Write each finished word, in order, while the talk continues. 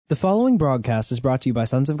The following broadcast is brought to you by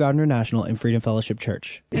Sons of God International and Freedom Fellowship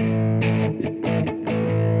Church. Hello,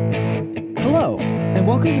 and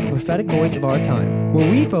welcome to the prophetic voice of our time,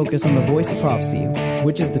 where we focus on the voice of prophecy,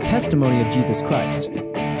 which is the testimony of Jesus Christ.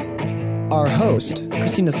 Our host,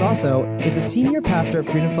 Christina Sasso, is a senior pastor at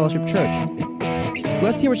Freedom Fellowship Church.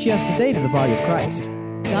 Let's hear what she has to say to the body of Christ.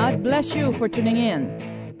 God bless you for tuning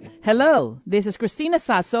in. Hello, this is Christina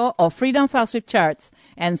Sasso of Freedom Fellowship Church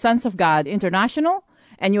and Sons of God International,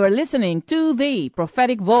 and you are listening to the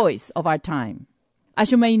prophetic voice of our time.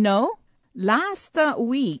 As you may know, last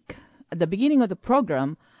week, at the beginning of the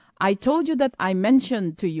program, I told you that I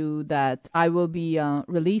mentioned to you that I will be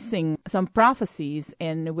releasing some prophecies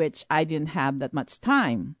in which I didn't have that much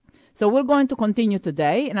time. So we're going to continue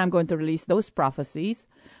today, and I'm going to release those prophecies.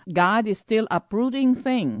 God is still uprooting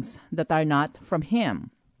things that are not from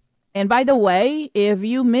Him. And by the way, if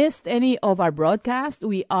you missed any of our broadcasts,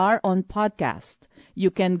 we are on podcast. You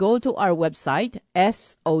can go to our website,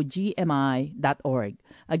 sogmi.org.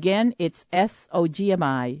 Again, it's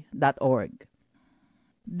sogmi.org.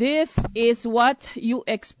 This is what you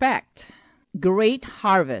expect. Great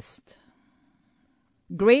harvest.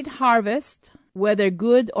 Great harvest, whether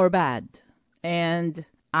good or bad. And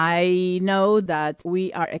I know that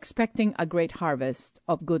we are expecting a great harvest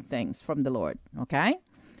of good things from the Lord, okay?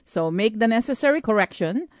 So make the necessary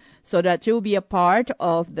correction so that you'll be a part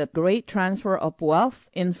of the great transfer of wealth,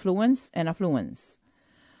 influence, and affluence.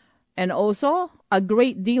 And also, a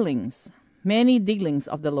great dealings, many dealings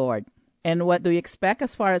of the Lord. And what do you expect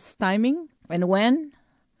as far as timing and when?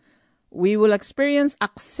 We will experience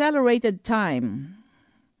accelerated time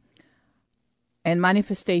and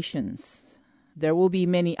manifestations. There will be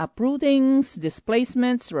many uprootings,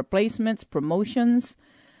 displacements, replacements, promotions,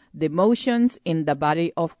 demotions in the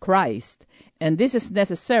body of Christ. And this is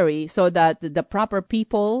necessary so that the proper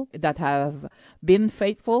people that have been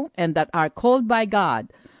faithful and that are called by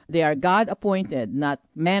God, they are God-appointed, not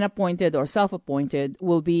man-appointed or self-appointed,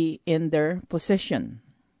 will be in their position.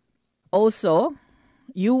 Also,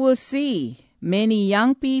 you will see many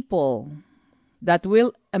young people that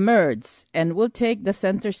will emerge and will take the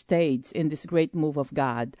center stage in this great move of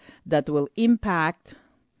God that will impact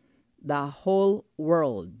the whole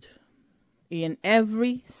world. In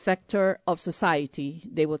every sector of society,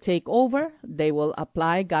 they will take over, they will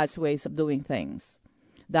apply God's ways of doing things.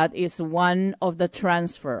 That is one of the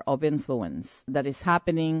transfer of influence that is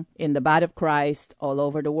happening in the body of Christ all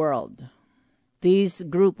over the world. This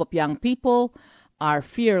group of young people are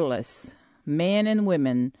fearless men and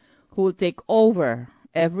women who will take over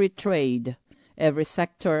every trade, every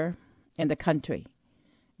sector in the country.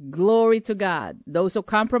 Glory to God. Those who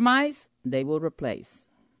compromise, they will replace.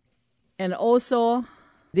 And also,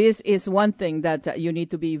 this is one thing that you need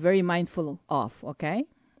to be very mindful of, okay?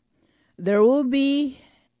 There will be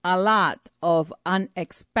a lot of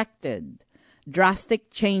unexpected, drastic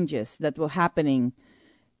changes that will happening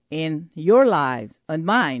in your lives and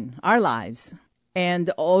mine, our lives. And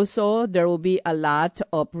also, there will be a lot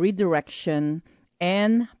of redirection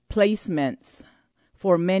and placements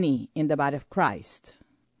for many in the body of Christ.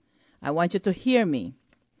 I want you to hear me.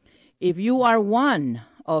 If you are one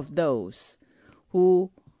of those who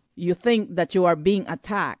you think that you are being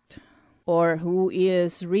attacked or who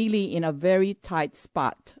is really in a very tight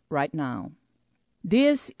spot right now,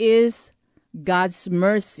 this is God's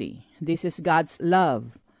mercy. This is God's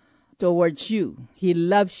love towards you. He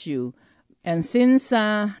loves you. And since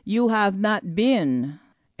you have not been,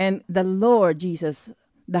 and the Lord Jesus,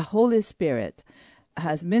 the Holy Spirit,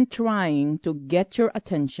 has been trying to get your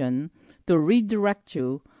attention, to redirect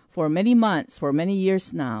you for many months, for many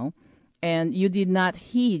years now, and you did not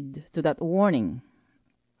heed to that warning.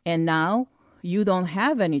 And now you don't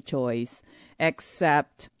have any choice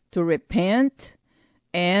except to repent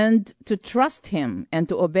and to trust Him and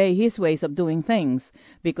to obey His ways of doing things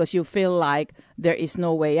because you feel like there is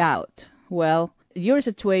no way out. Well, your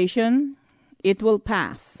situation, it will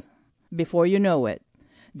pass before you know it.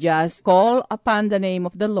 Just call upon the name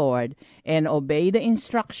of the Lord and obey the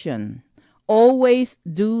instruction. Always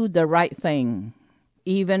do the right thing,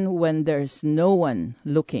 even when there's no one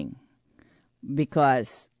looking,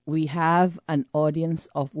 because we have an audience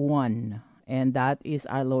of one, and that is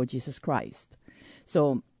our Lord Jesus Christ.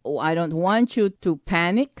 So I don't want you to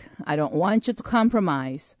panic. I don't want you to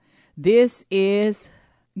compromise. This is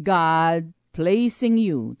God placing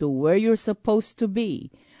you to where you're supposed to be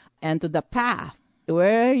and to the path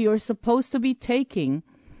where you're supposed to be taking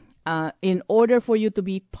in order for you to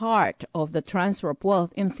be part of the transfer of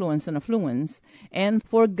wealth, influence, and affluence, and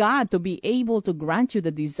for God to be able to grant you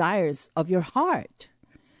the desires of your heart.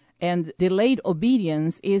 And delayed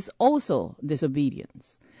obedience is also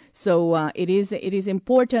disobedience. So it is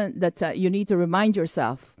important that you need to remind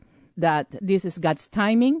yourself that this is God's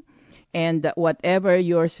timing, and that whatever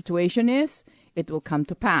your situation is, it will come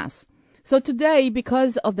to pass. So today,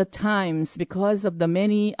 because of the times, because of the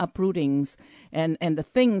many uprootings and the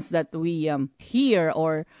things that we hear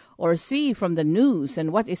or see from the news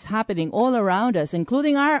and what is happening all around us,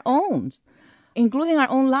 including our own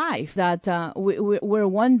life, that we're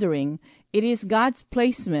wondering, it is God's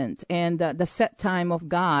placement, and the set time of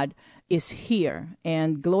God is here.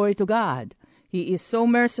 And glory to God. He is so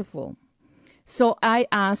merciful. So I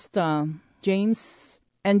asked James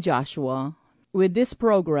and Joshua with this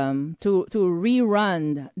program to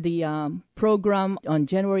rerun the program on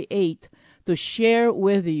January 8th to share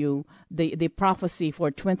with you the prophecy for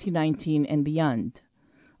 2019 and beyond.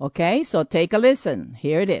 Okay, so take a listen.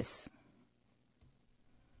 Here it is.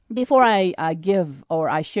 Before I give or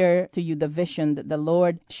I share to you the vision that the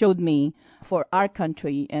Lord showed me for our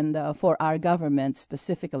country and for our government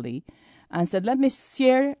specifically, and said, let me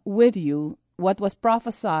share with you what was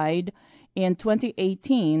prophesied in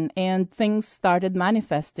 2018, and things started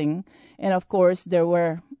manifesting. And of course, there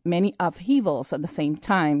were many upheavals at the same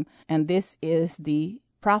time. And this is the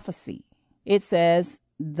prophecy. It says,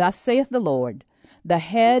 thus saith the Lord, the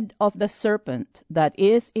head of the serpent that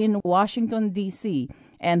is in Washington, D.C.,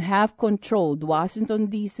 and have controlled Washington,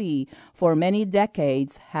 D.C. for many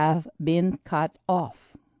decades have been cut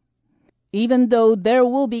off. Even though there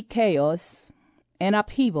will be chaos and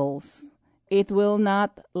upheavals, it will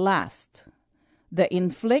not last. The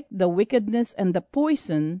inflict, the wickedness, and the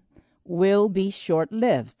poison will be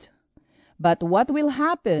short-lived. But what will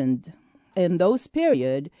happen in those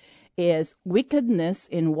periods is wickedness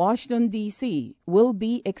in Washington, D.C. will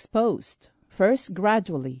be exposed, first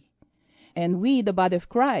gradually. And we, the body of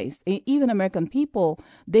Christ, even American people,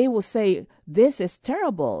 they will say, this is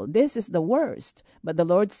terrible, this is the worst. But the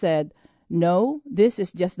Lord said, no, this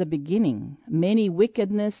is just the beginning. Many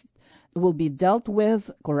wickedness will be dealt with,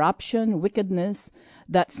 corruption, wickedness,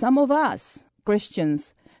 that some of us,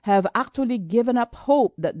 Christians, have actually given up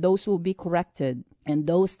hope that those will be corrected and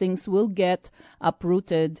those things will get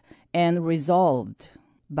uprooted and resolved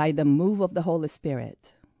by the move of the Holy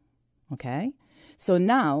Spirit. Okay? So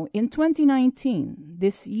now, in 2019,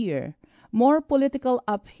 this year, more political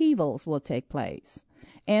upheavals will take place.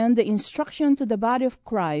 And the instruction to the body of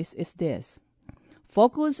Christ is this: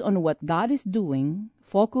 focus on what God is doing,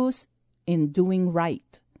 focus in doing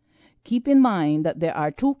right. Keep in mind that there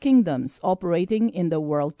are two kingdoms operating in the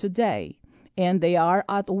world today, and they are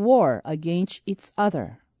at war against each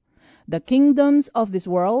other. The kingdoms of this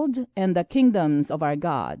world and the kingdoms of our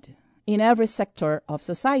God in every sector of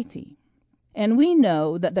society. And we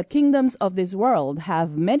know that the kingdoms of this world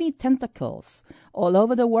have many tentacles all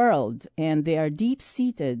over the world, and they are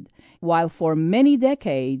deep-seated, while for many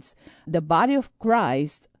decades, the body of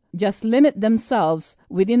Christ just limit themselves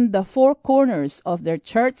within the four corners of their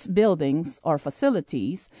church buildings or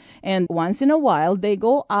facilities, and once in a while they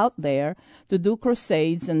go out there to do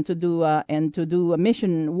crusades and to do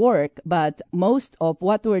mission work. But most of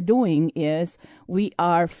what we're doing is we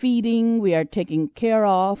are feeding, we are taking care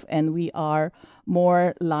of, and we are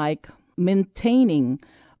more like maintaining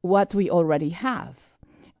what we already have.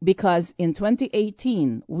 Because in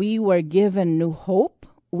 2018 we were given new hope,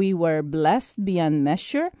 we were blessed beyond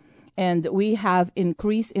measure, and we have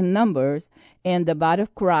increased in numbers, and the body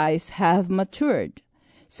of Christ have matured.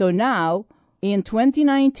 So now, in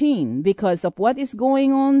 2019, because of what is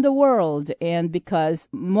going on in the world, and because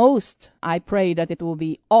I pray that it will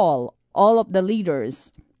be all of the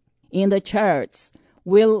leaders in the church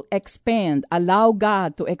will expand, allow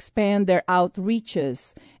God to expand their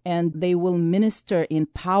outreaches, and they will minister in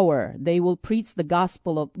power. They will preach the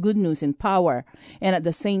gospel of good news in power. And at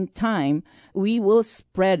the same time, we will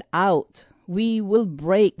spread out. We will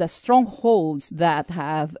break the strongholds that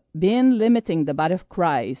have been limiting the body of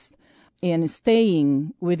Christ in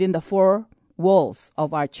staying within the four walls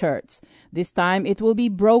of our church. This time it will be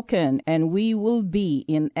broken, and we will be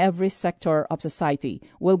in every sector of society.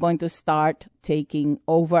 We're going to start taking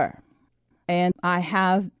over. And I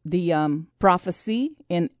have the prophecy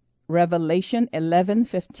in Revelation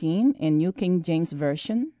 11:15 in New King James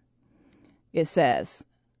Version. It says,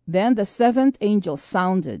 "Then the seventh angel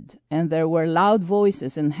sounded, and there were loud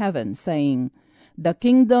voices in heaven saying, The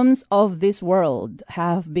kingdoms of this world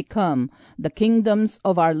have become the kingdoms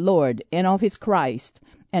of our Lord and of his Christ,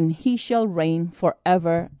 and he shall reign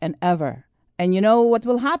forever and ever." And you know what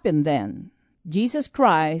will happen then? Jesus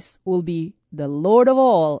Christ will be the Lord of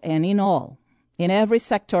all and in every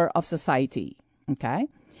sector of society. Okay?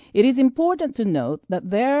 It is important to note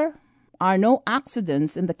that there are no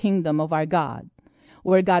accidents in the kingdom of our God.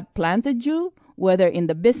 where God planted you, whether in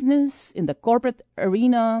the business, in the corporate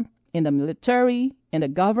arena, in the military, in the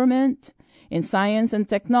government, in science and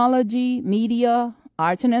technology, media,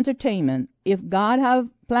 arts and entertainment. If God have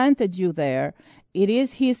planted you there, it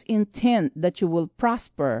is His intent that you will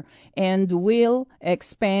prosper and will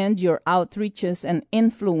expand your outreaches and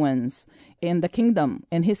influence in the kingdom,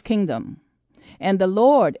 in His kingdom. And the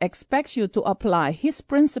Lord expects you to apply His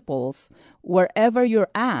principles wherever you're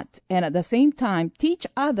at, and at the same time teach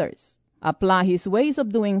others. Apply His ways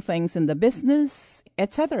of doing things in the business,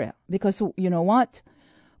 etc. Because you know what?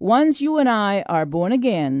 Once you and I are born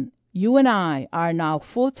again, you and I are now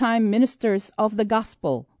full-time ministers of the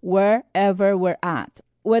gospel wherever we're at.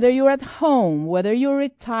 Whether you're at home, whether you're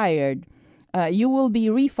retired, you will be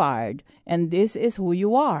refired, and this is who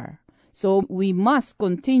you are. So we must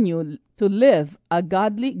continue to live a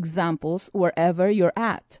godly examples wherever you're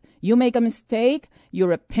at. You make a mistake, you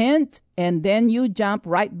repent, and then you jump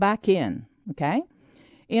right back in. Okay?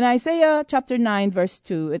 In Isaiah chapter 9, verse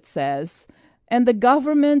 2, it says, "And the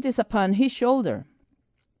government is upon His shoulder."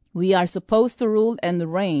 We are supposed to rule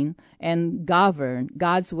and reign and govern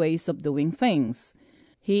God's ways of doing things.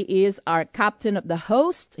 He is our captain of the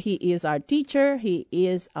host. He is our teacher. He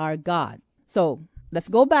is our God. So let's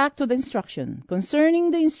go back to the instruction.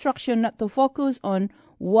 Concerning the instruction not to focus on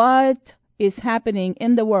what is happening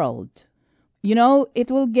in the world. You know,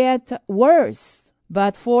 it will get worse.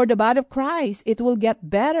 But for the body of Christ, it will get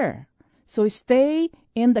better. So stay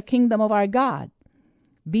in the kingdom of our God.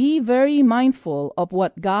 Be very mindful of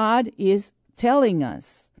what God is telling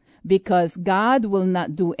us, because God will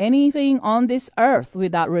not do anything on this earth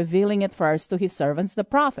without revealing it first to His servants, the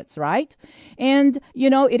prophets, right? And, you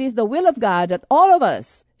know, it is the will of God that all of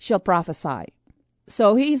us shall prophesy.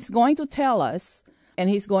 So He's going to tell us, and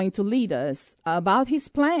He's going to lead us about His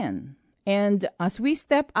plan. And as we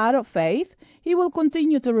step out of faith, He will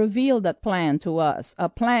continue to reveal that plan to us, a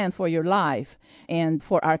plan for your life and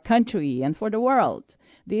for our country and for the world.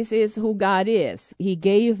 This is who God is. He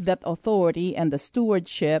gave that authority and the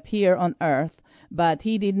stewardship here on earth, but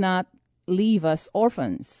He did not leave us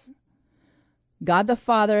orphans. God the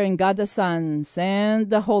Father and God the Son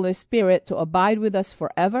send the Holy Spirit to abide with us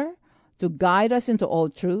forever, to guide us into all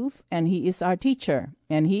truth, and He is our teacher,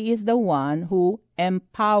 and He is the one who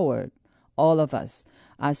empowered all of us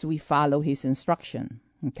as we follow His instruction.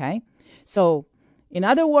 Okay? So, in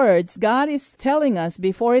other words, God is telling us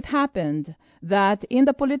before it happened that in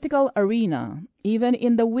the political arena, even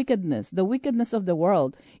in the wickedness of the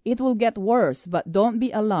world, it will get worse. But don't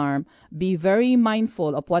be alarmed. Be very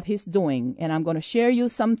mindful of what He's doing. And I'm going to share you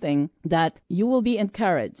something that you will be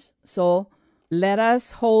encouraged. So let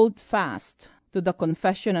us hold fast to the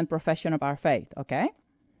confession and profession of our faith, okay?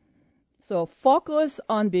 So focus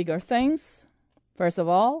on bigger things. First of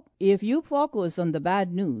all, if you focus on the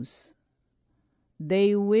bad news,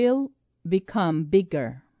 they will become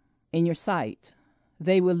bigger in your sight.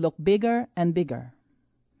 They will look bigger and bigger.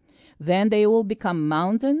 Then they will become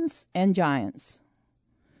mountains and giants.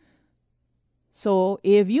 So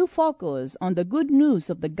if you focus on the good news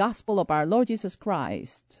of the gospel of our Lord Jesus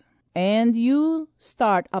Christ, and you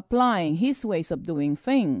start applying His ways of doing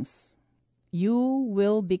things, you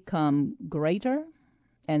will become greater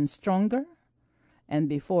and stronger. And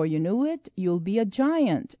before you knew it, you'll be a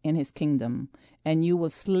giant in His kingdom. And you will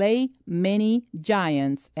slay many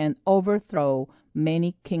giants and overthrow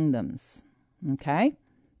many kingdoms. Okay?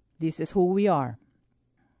 This is who we are.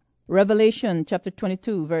 Revelation chapter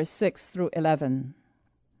 22, verse 6 through 11.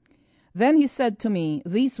 Then He said to me,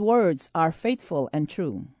 "These words are faithful and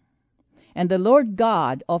true. And the Lord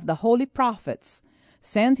God of the holy prophets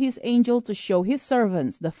sent His angel to show His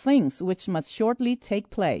servants the things which must shortly take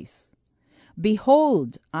place.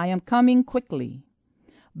 Behold, I am coming quickly.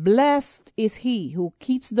 Blessed is he who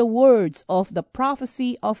keeps the words of the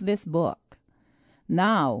prophecy of this book."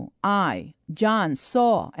 Now I, John,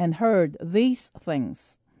 saw and heard these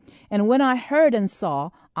things. And when I heard and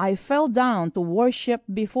saw, I fell down to worship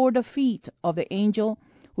before the feet of the angel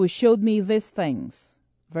who showed me these things.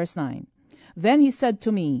 Verse 9. Then he said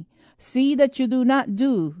to me, "See that you do not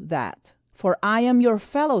do that, for I am your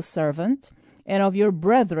fellow servant, and of your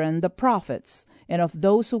brethren the prophets, and of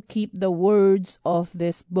those who keep the words of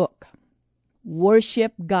this book.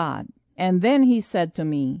 Worship God." And then he said to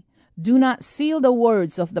me, "Do not seal the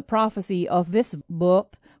words of the prophecy of this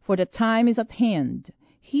book, for the time is at hand.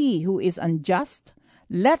 He who is unjust,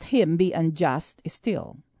 let him be unjust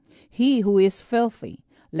still. He who is filthy,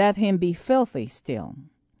 let him be filthy still.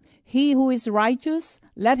 He who is righteous,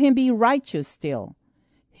 let him be righteous still.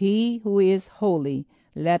 He who is holy,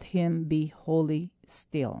 let him be holy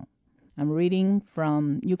still." I'm reading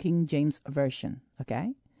from New King James Version.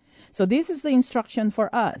 Okay? So this is the instruction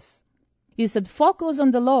for us. He said, focus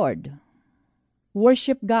on the Lord.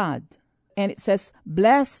 Worship God. And it says,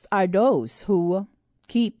 blessed are those who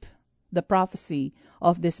keep the prophecy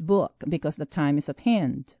of this book, because the time is at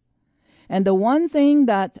hand. And the one thing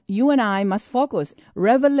that you and I must focus,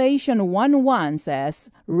 Revelation 1:1 says,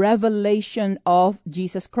 revelation of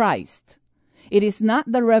Jesus Christ. It is not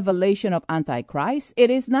the revelation of Antichrist. It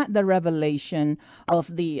is not the revelation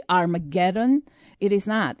of the Armageddon. It is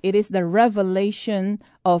not. It is the revelation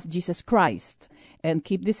of Jesus Christ. And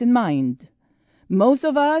keep this in mind. Most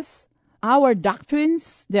of us, our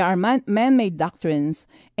doctrines, they are man-made doctrines,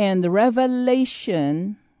 and the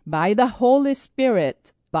revelation by the Holy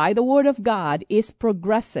Spirit, by the Word of God, is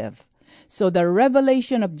progressive. So the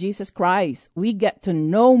revelation of Jesus Christ, we get to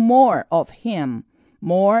know more of Him,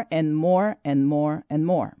 more and more and more and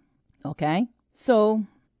more. Okay? So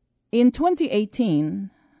in 2018,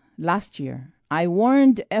 last year, I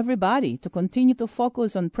warned everybody to continue to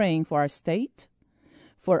focus on praying for our state,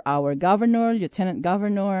 for our governor, lieutenant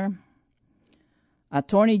governor,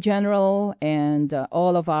 attorney general, and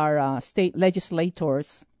all of our state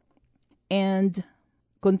legislators, and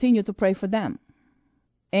continue to pray for them.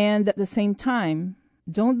 And at the same time,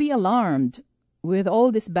 don't be alarmed with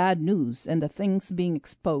all this bad news and the things being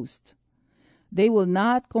exposed. They will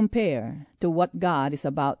not compare to what God is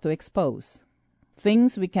about to expose.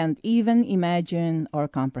 Things we can't even imagine or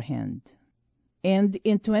comprehend. And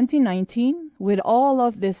in 2019, with all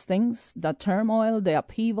of these things, the turmoil, the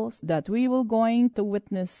upheavals that we will going to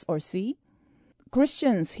witness or see,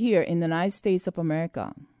 Christians here in the United States of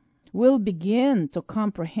America will begin to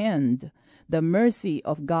comprehend the mercy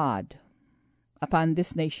of God upon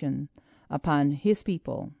this nation, upon His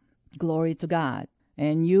people. Glory to God.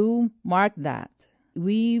 And you mark that.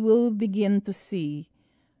 We will begin to see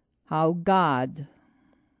how God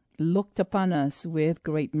looked upon us with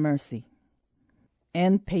great mercy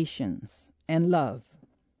and patience and love.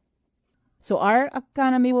 So our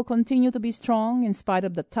economy will continue to be strong in spite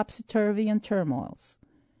of the topsy-turvy and turmoils.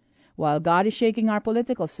 While God is shaking our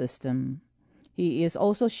political system, He is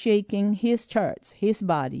also shaking His church, His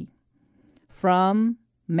body, from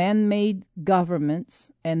man-made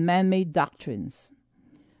governments and man-made doctrines.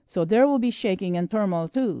 So there will be shaking and turmoil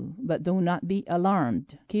too, but do not be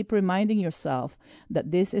alarmed. Keep reminding yourself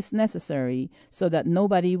that this is necessary so that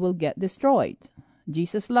nobody will get destroyed.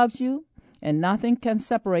 Jesus loves you, and nothing can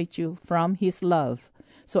separate you from His love.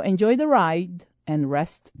 So enjoy the ride and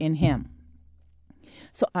rest in Him.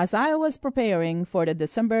 So as I was preparing for the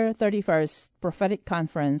December 31st prophetic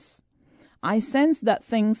conference, I sensed that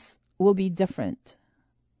things will be different.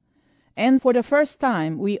 And for the first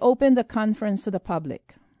time, we opened the conference to the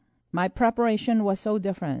public. My preparation was so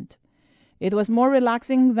different. It was more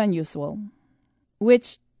relaxing than usual,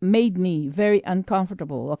 which made me very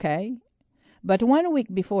uncomfortable, okay? But 1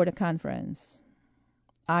 week before the conference,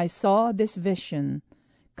 I saw this vision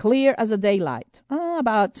clear as a daylight,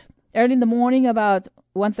 about early in the morning, about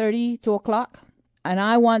 1:30, 2 o'clock. And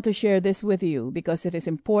I want to share this with you because it is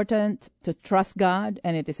important to trust God,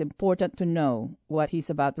 and it is important to know what He's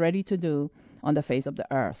about ready to do on the face of the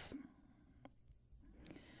earth.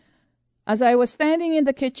 As I was standing in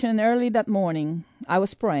the kitchen early that morning, I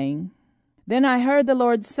was praying. Then I heard the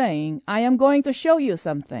Lord saying, I am going to show you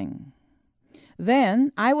something.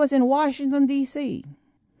 Then I was in Washington, D.C.,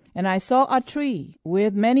 and I saw a tree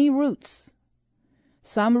with many roots.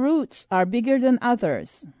 Some roots are bigger than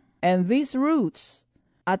others, and these roots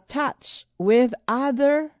attach with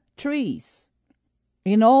other trees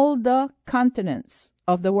in all the continents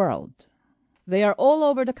of the world. They are all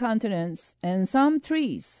over the continents, and some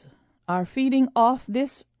trees are feeding off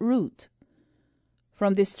this root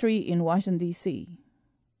from this tree in Washington, D.C.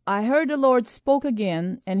 I heard the Lord spoke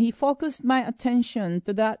again, and He focused my attention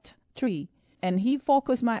to that tree, and He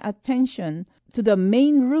focused my attention to the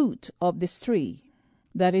main root of this tree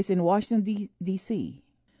that is in Washington, D.C.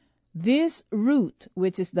 This root,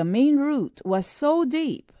 which is the main root, was so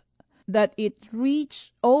deep that it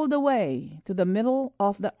reached all the way to the middle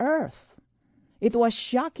of the earth. It was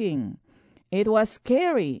shocking. It was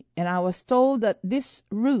scary, and I was told that this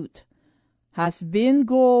root has been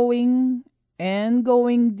growing and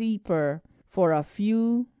going deeper for a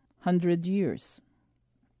few hundred years.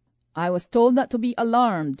 I was told not to be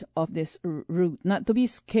alarmed of this root, not to be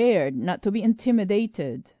scared, not to be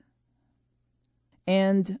intimidated.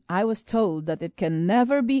 And I was told that it can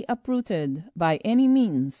never be uprooted by any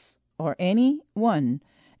means or anyone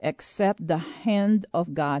except the hand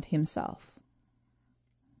of God Himself.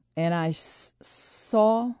 And I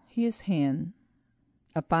saw His hand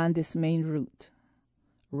upon this main root,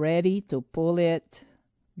 ready to pull it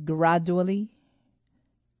gradually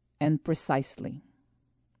and precisely.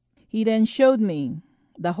 He then showed me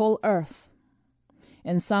the whole earth,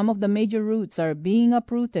 and some of the major roots are being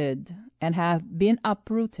uprooted and have been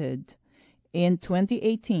uprooted in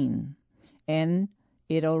 2018, and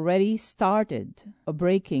it already started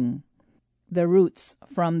breaking the roots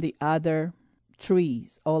from the other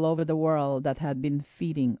trees all over the world that had been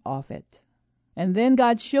feeding off it. And then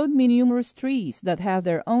God showed me numerous trees that have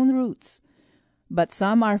their own roots, but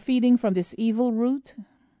some are feeding from this evil root,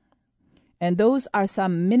 and those are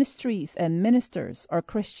some ministries and ministers or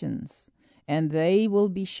Christians, and they will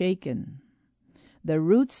be shaken. The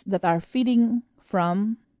roots that are feeding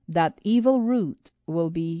from that evil root will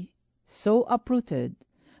be so uprooted,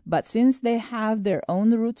 but since they have their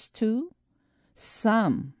own roots too,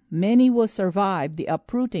 many will survive the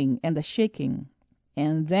uprooting and the shaking.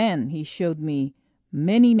 And then he showed me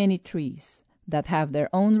many, many trees that have their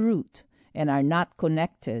own root and are not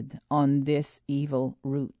connected on this evil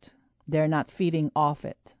root. They're not feeding off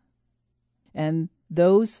it. And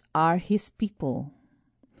those are his people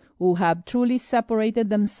who have truly separated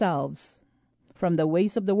themselves from the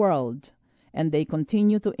ways of the world, and they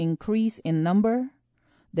continue to increase in number.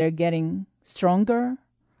 They're getting stronger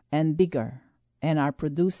and bigger and are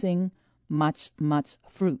producing much, much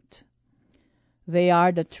fruit. They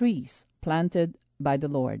are the trees planted by the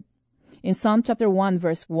Lord. In Psalm chapter 1,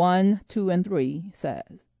 verse 1, 2, and 3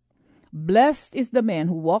 says, "Blessed is the man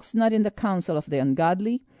who walks not in the counsel of the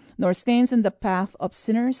ungodly, nor stands in the path of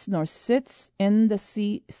sinners, nor sits in the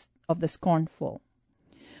seat of the scornful.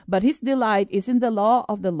 But his delight is in the law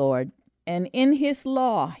of the Lord, and in his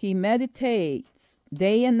law he meditates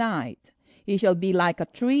day and night. He shall be like a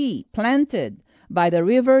tree planted by the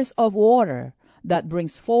rivers of water, that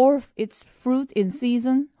brings forth its fruit in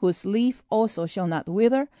season, whose leaf also shall not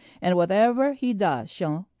wither, and whatever he does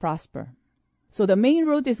shall prosper." So the main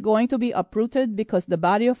root is going to be uprooted because the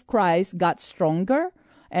body of Christ got stronger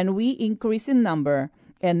and we increase in number,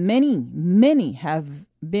 and many, many have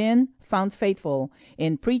been found faithful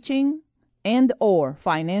in preaching and or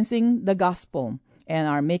financing the gospel and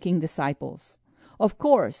are making disciples. Of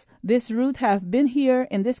course, this root have been here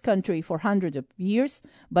in this country for hundreds of years,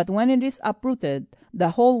 but when it is uprooted, the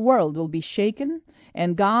whole world will be shaken,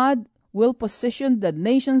 and God will position the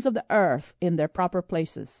nations of the earth in their proper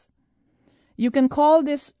places. You can call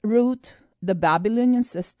this root the Babylonian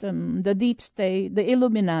system, the deep state, the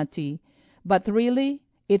Illuminati, but really,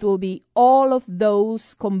 it will be all of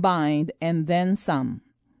those combined and then some.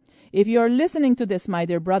 If you are listening to this, my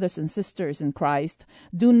dear brothers and sisters in Christ,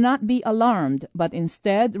 do not be alarmed, but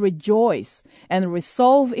instead rejoice and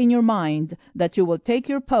resolve in your mind that you will take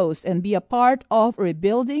your post and be a part of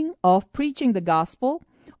rebuilding, of preaching the gospel,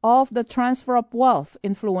 of the transfer of wealth,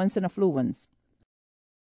 influence, and affluence.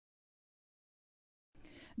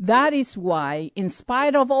 That is why, in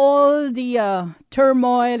spite of all the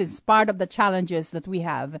turmoil, in spite of the challenges that we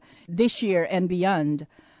have this year and beyond,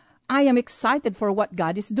 I am excited for what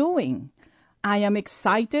God is doing. I am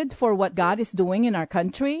excited for what God is doing in our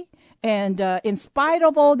country. And in spite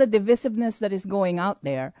of all the divisiveness that is going out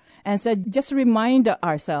there, and so just remind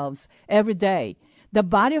ourselves every day, the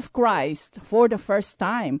body of Christ, for the first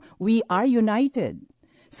time, we are united.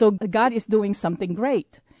 So God is doing something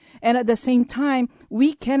great. And at the same time,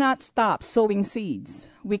 we cannot stop sowing seeds.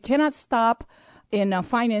 We cannot stop in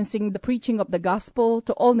financing the preaching of the gospel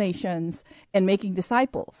to all nations and making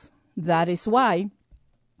disciples. That is why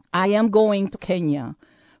I am going to Kenya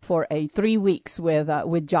for 3 weeks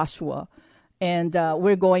with Joshua. And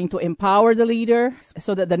we're going to empower the leaders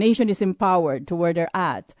so that the nation is empowered to where they're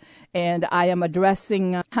at. And I am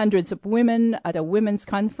addressing hundreds of women at a women's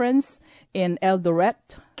conference in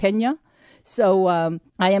Eldoret, Kenya. So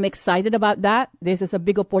I am excited about that. This is a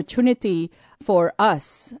big opportunity for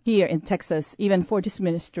us here in Texas, even for this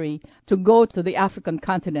ministry, to go to the African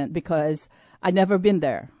continent because I've never been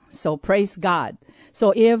there. So praise God.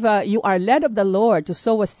 So if you are led of the Lord to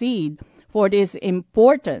sow a seed for this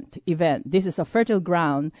important event, this is a fertile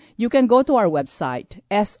ground, you can go to our website,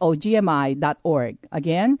 sogmi.org.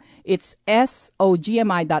 Again, it's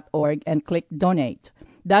sogmi.org and click donate.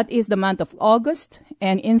 That is the month of August.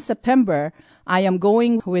 And in September, I am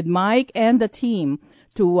going with Mike and the team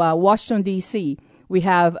to Washington, D.C. We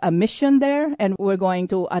have a mission there, and we're going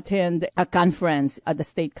to attend a conference at the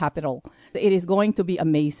state capitol. It is going to be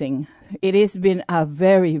amazing. It has been a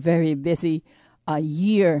very, very busy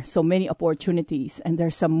year, so many opportunities, and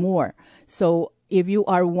there's some more. So if you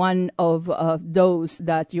are one of those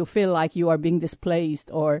that you feel like you are being displaced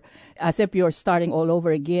or as if you're starting all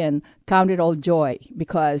over again, count it all joy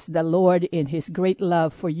because the Lord in His great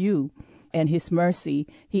love for you and His mercy,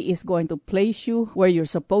 He is going to place you where you're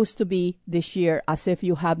supposed to be this year, as if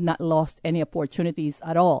you have not lost any opportunities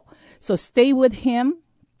at all. So stay with Him.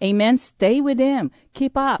 Amen. Stay with Him.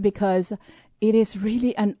 Keep up, because it is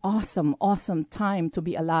really an awesome, awesome time to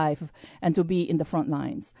be alive and to be in the front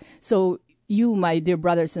lines. So you, my dear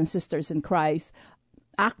brothers and sisters in Christ,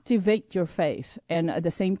 activate your faith, and at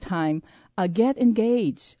the same time, get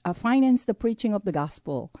engaged. Finance the preaching of the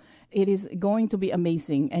gospel. It is going to be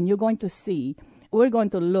amazing, and you're going to see. We're going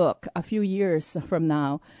to look a few years from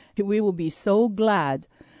now. We will be so glad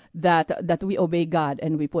that we obey God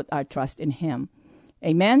and we put our trust in Him.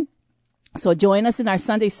 Amen. So join us in our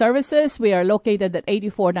Sunday services. We are located at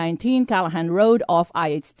 8419 Callahan Road off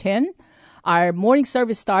IH-10. Our morning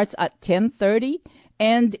service starts at 10:30.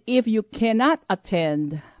 And if you cannot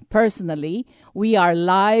attend personally, we are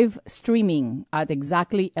live streaming at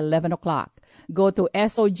exactly 11 o'clock. Go to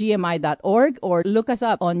sogmi.org or look us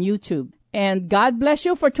up on YouTube. And God bless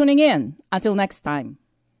you for tuning in. Until next time.